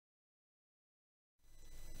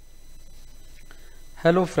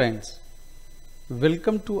Hello friends,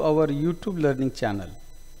 welcome to our YouTube learning channel,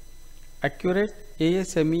 Accurate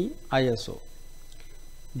ASME ISO.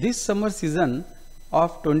 This summer season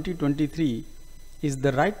of 2023 is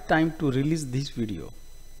the right time to release this video.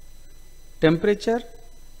 Temperature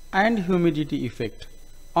and humidity effect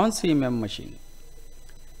on CMM machine.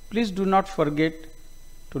 Please do not forget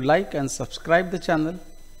to like and subscribe the channel.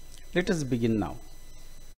 Let us begin now.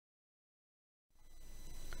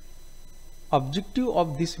 Objective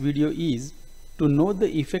of this video is to know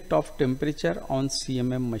the effect of temperature on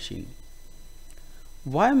CMM machine.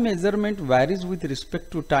 Why measurement varies with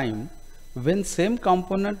respect to time when same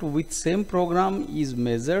component with same program is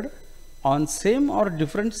measured on same or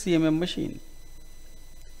different CMM machine?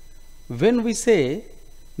 When we say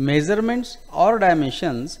measurements or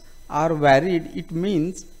dimensions are varied, it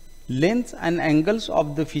means lengths and angles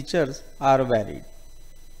of the features are varied.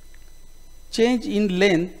 Change in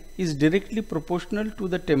length is directly proportional to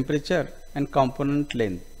the temperature and component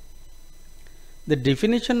length. The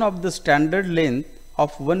definition of the standard length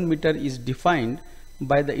of 1 meter is defined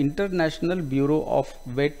by the International Bureau of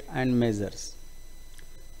Weight and Measures.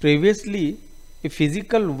 Previously, a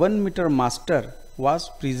physical 1 meter master was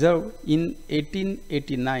preserved in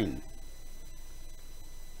 1889.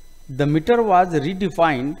 The meter was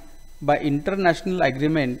redefined by international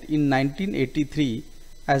agreement in 1983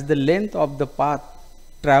 as the length of the path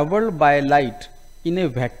travelled by light in a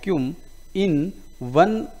vacuum in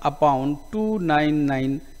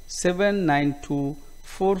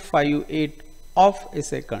 1/299,792,458 of a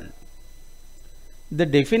second. The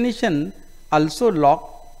definition also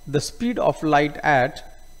locked the speed of light at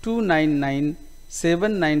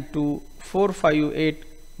 299,792,458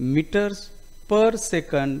 meters per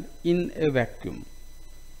second in a vacuum.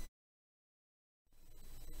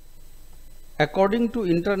 According to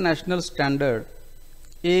international standard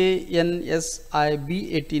ANSI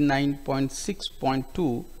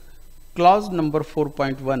B89.6.2 clause number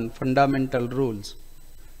 4.1 fundamental rules,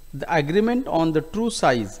 the agreement on the true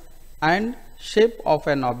size and shape of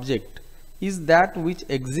an object is that which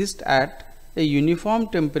exists at a uniform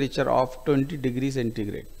temperature of 20 degrees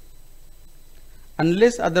centigrade.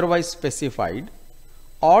 Unless otherwise specified,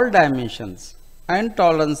 all dimensions and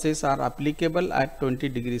tolerances are applicable at 20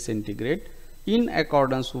 degrees centigrade in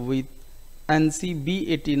accordance with ANSI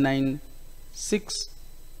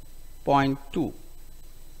B89.6.2.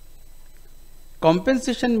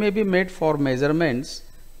 Compensation may be made for measurements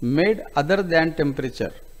made other than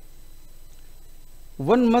temperature.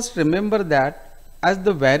 One must remember that as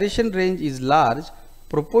the variation range is large,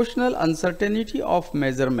 proportional uncertainty of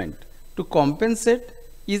measurement to compensate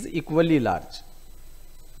is equally large.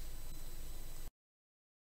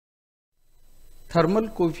 Thermal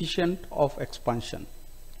coefficient of expansion.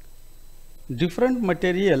 Different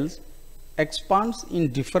materials expands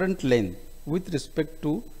in different length with respect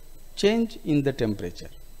to change in the temperature.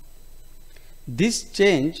 This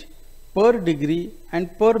change per degree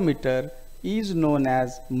and per meter is known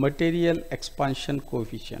as material expansion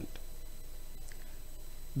coefficient.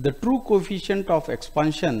 The true coefficient of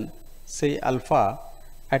expansion, say alpha,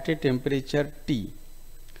 at a temperature T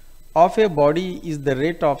of a body is the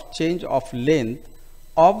rate of change of length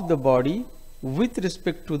of the body with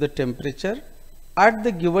respect to the temperature at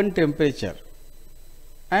the given temperature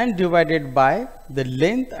and divided by the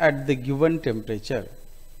length at the given temperature.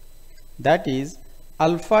 That is,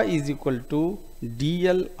 alpha is equal to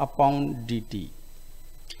dl upon dt.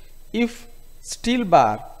 If steel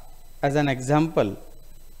bar, as an example,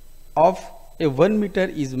 of a 1 meter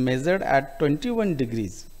is measured at 21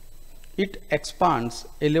 degrees, it expands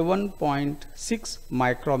 11.6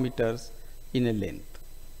 micrometers in a length.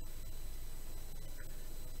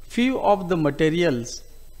 Few of the materials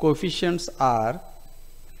coefficients are: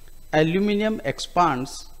 aluminum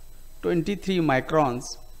expands 23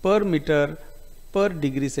 microns per meter per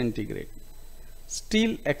degree centigrade.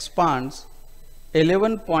 Steel expands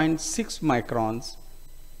 11.6 microns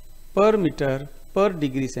per meter per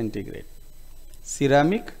degree centigrade.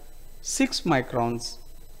 Ceramic 6 microns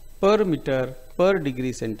per meter per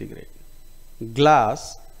degree centigrade.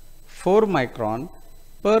 Glass 4 micron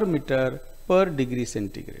per meter per degree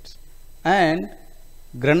centigrade, and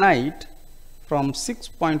granite from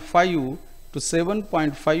 6.5 to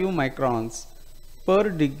 7.5 microns per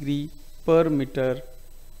degree per meter.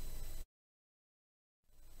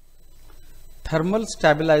 Thermal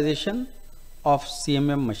stabilization of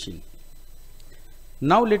CMM machine.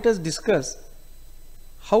 Now let us discuss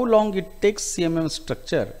how long it takes CMM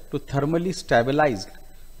structure to thermally stabilize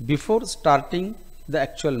before starting the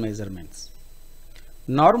actual measurements.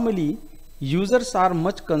 Normally, users are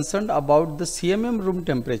much concerned about the CMM room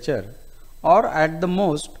temperature or at the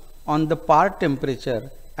most on the par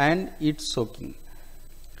temperature and its soaking.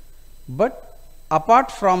 But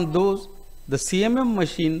apart from those, the CMM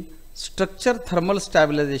machine structure thermal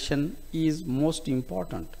stabilization is most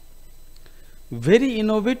important. Very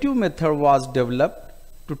innovative method was developed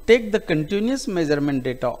to take the continuous measurement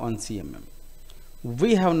data on CMM.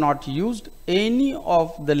 We have not used any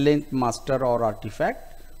of the length master or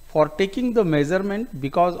artifact for taking the measurement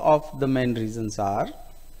because of the main reasons are: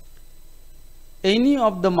 any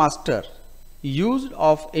of the master used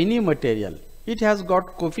of any material, it has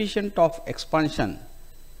got coefficient of expansion,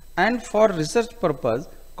 and for research purpose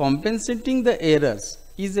compensating the errors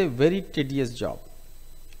is a very tedious job.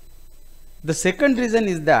 The second reason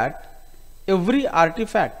is that every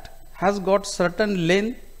artifact has got certain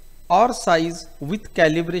length or size with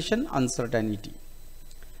calibration uncertainty.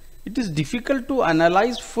 It is difficult to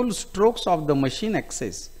analyze full strokes of the machine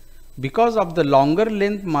axis because of the longer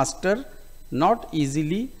length master not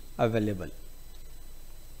easily available.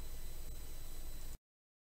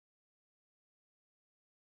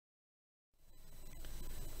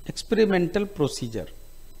 Experimental procedure.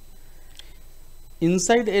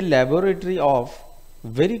 Inside a laboratory of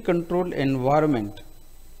very controlled environment,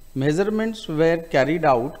 measurements were carried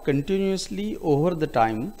out continuously over the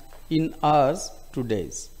time in hours to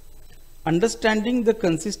days. Understanding the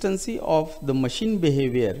consistency of the machine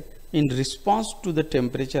behavior in response to the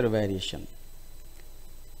temperature variation.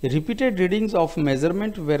 Repeated readings of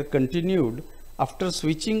measurement were continued after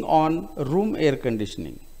switching on room air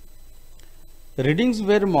conditioning. Readings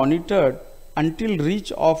were monitored until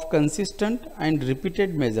reach of consistent and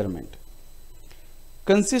repeated measurement.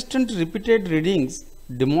 Consistent repeated readings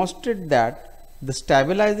demonstrate that the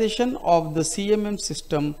stabilization of the CMM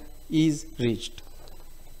system is reached.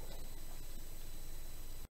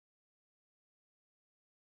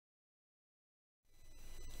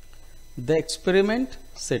 The experiment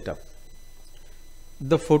setup.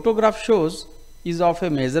 The photograph shows is of a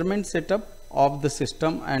measurement setup of the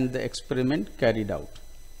system and the experiment carried out.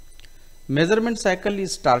 Measurement cycle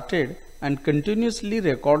is started and continuously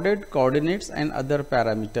recorded coordinates and other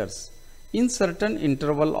parameters in certain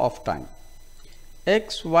interval of time.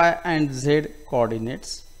 X, Y and Z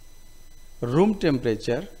coordinates, room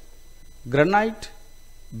temperature, granite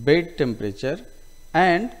bed temperature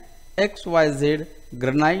and XYZ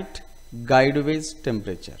granite guideways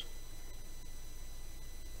temperature.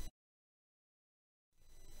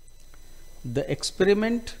 The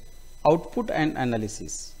experiment output and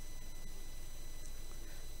analysis.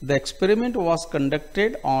 The experiment was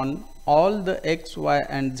conducted on all the X, Y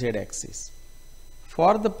and Z axis.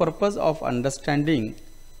 For the purpose of understanding,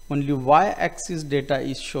 only Y axis data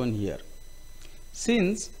is shown here.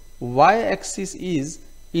 Since Y axis is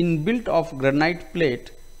inbuilt of granite plate,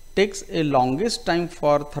 takes a longest time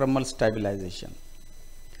for thermal stabilization.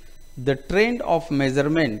 The trend of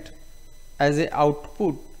measurement as a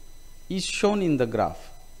output is shown in the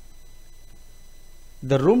graph.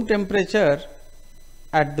 The room temperature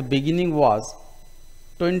at the beginning was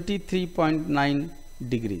 23.9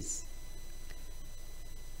 degrees.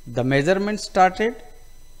 The measurement started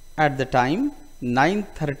at the time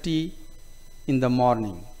 9:30 in the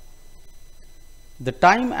morning. The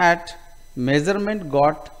time at measurement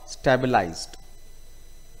got stabilized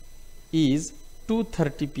is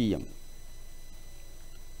 2:30 p.m.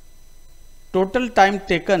 Total time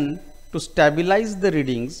taken to stabilize the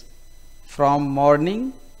readings from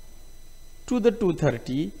morning to the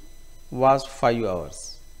 2:30 was 5 hours.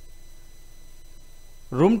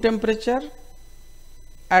 Room temperature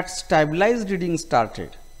at stabilized reading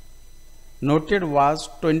started noted was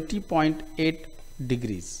 20.8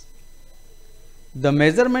 degrees. The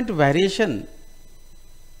measurement variation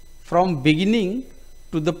from beginning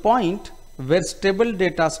to the point where stable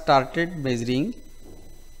data started measuring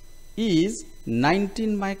is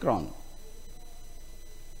 19 micron.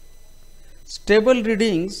 Stable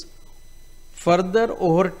readings further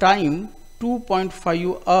over time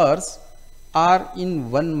 2.5 hours are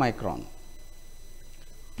in 1 micron.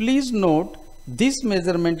 Please note this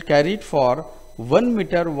measurement carried for 1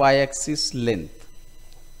 meter y-axis length.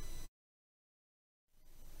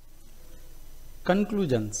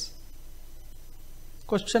 Conclusions.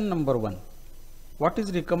 Question number 1. What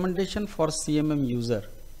is recommendation for CMM user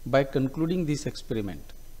by concluding this experiment?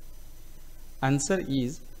 Answer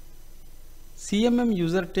is, CMM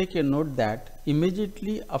user take a note that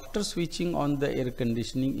immediately after switching on the air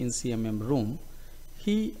conditioning in CMM room,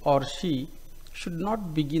 he or she should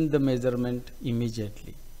not begin the measurement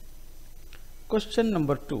immediately. Question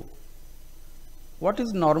number 2. What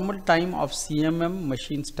is normal time of CMM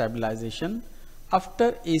machine stabilization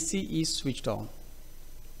after AC is switched on?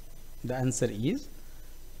 The answer is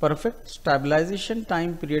perfect stabilization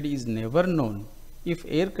time period is never known if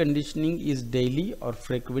air conditioning is daily or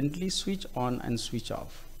frequently switch on and switch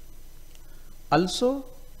off. Also,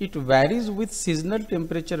 it varies with seasonal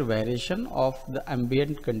temperature variation of the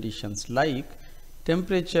ambient conditions like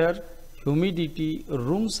temperature, humidity,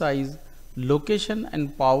 room size, location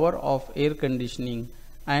and power of air conditioning,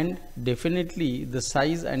 and definitely the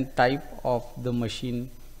size and type of the machine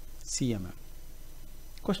CMM.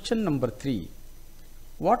 Question number 3.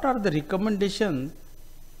 What are the recommendations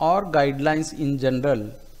or guidelines in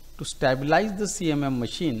general to stabilize the CMM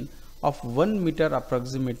machine of 1 meter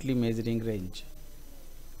approximately measuring range?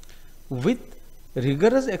 With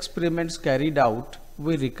rigorous experiments carried out,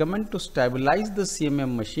 we recommend to stabilize the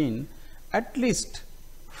CMM machine at least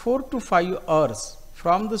 4 to 5 hours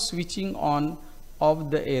from the switching on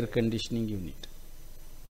of the air conditioning unit.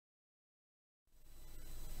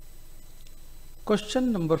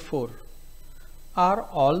 Question number 4. Are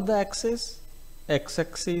all the axes,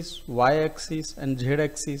 x-axis, y-axis and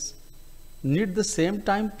z-axis need the same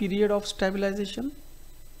time period of stabilization?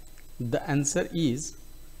 The answer is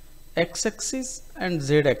x-axis and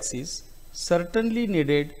z-axis certainly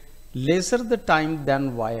needed lesser the time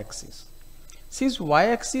than y-axis. Since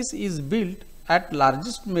y-axis is built at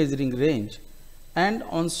largest measuring range and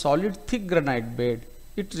on solid thick granite bed,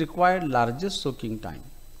 it required largest soaking time.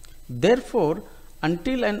 Therefore,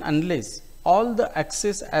 until and unless all the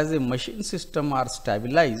axes as a machine system are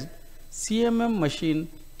stabilized, CMM machine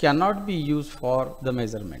cannot be used for the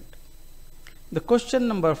measurement. The question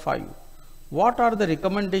number 5. What are the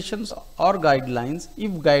recommendations or guidelines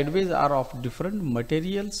if guideways are of different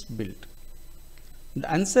materials built? The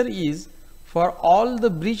answer is for all the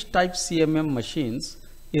bridge type CMM machines,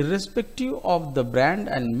 irrespective of the brand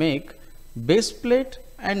and make, base plate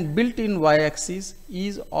and built-in y-axis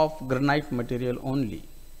is of granite material only.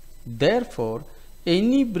 Therefore,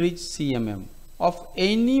 any bridge CMM of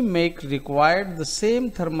any make required the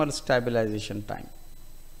same thermal stabilization time.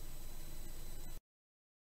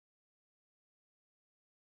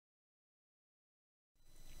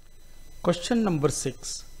 Question number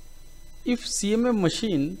 6. If CMM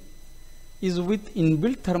machine is with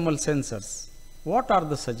inbuilt thermal sensors, what are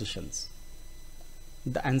the suggestions?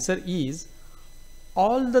 The answer is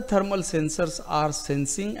all the thermal sensors are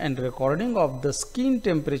sensing and recording of the skin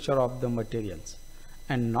temperature of the materials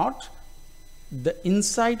and not the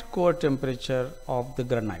inside core temperature of the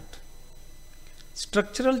granite.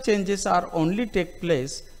 Structural changes are only take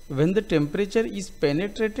place when the temperature is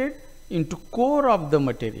penetrated into core of the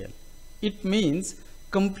material. It means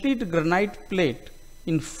complete granite plate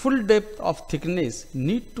in full depth of thickness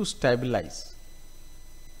need to stabilize.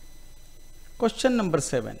 Question number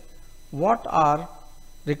 7. What are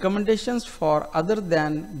recommendations for other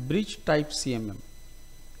than bridge type CMM?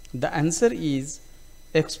 The answer is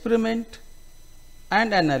experiment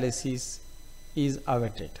and analysis is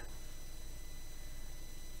awaited.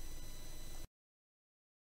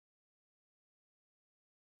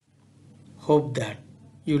 Hope that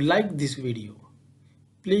you like this video.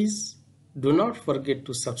 Please do not forget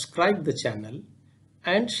to subscribe the channel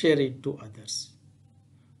and share it to others.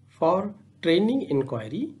 For training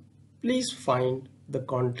inquiry, please find the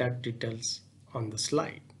contact details on the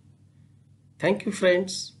slide. Thank you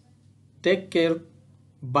friends. Take care.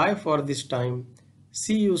 Bye for this time.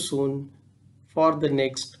 See you soon for the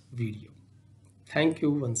next video. Thank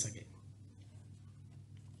you once again.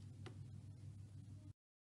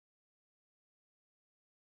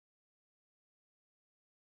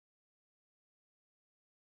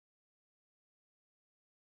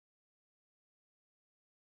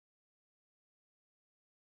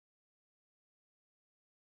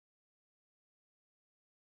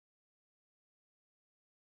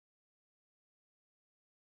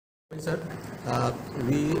 Sir,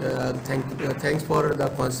 thanks for the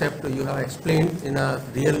concept you have explained in a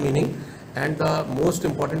real meaning, and the most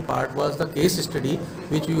important part was the case study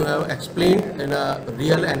which you have explained in a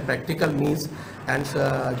real and practical means, and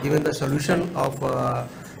given the solution of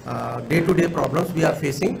day-to-day problems we are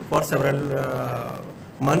facing for several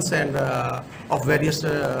months and of various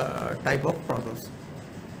type of problems.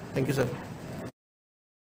 Thank you, sir.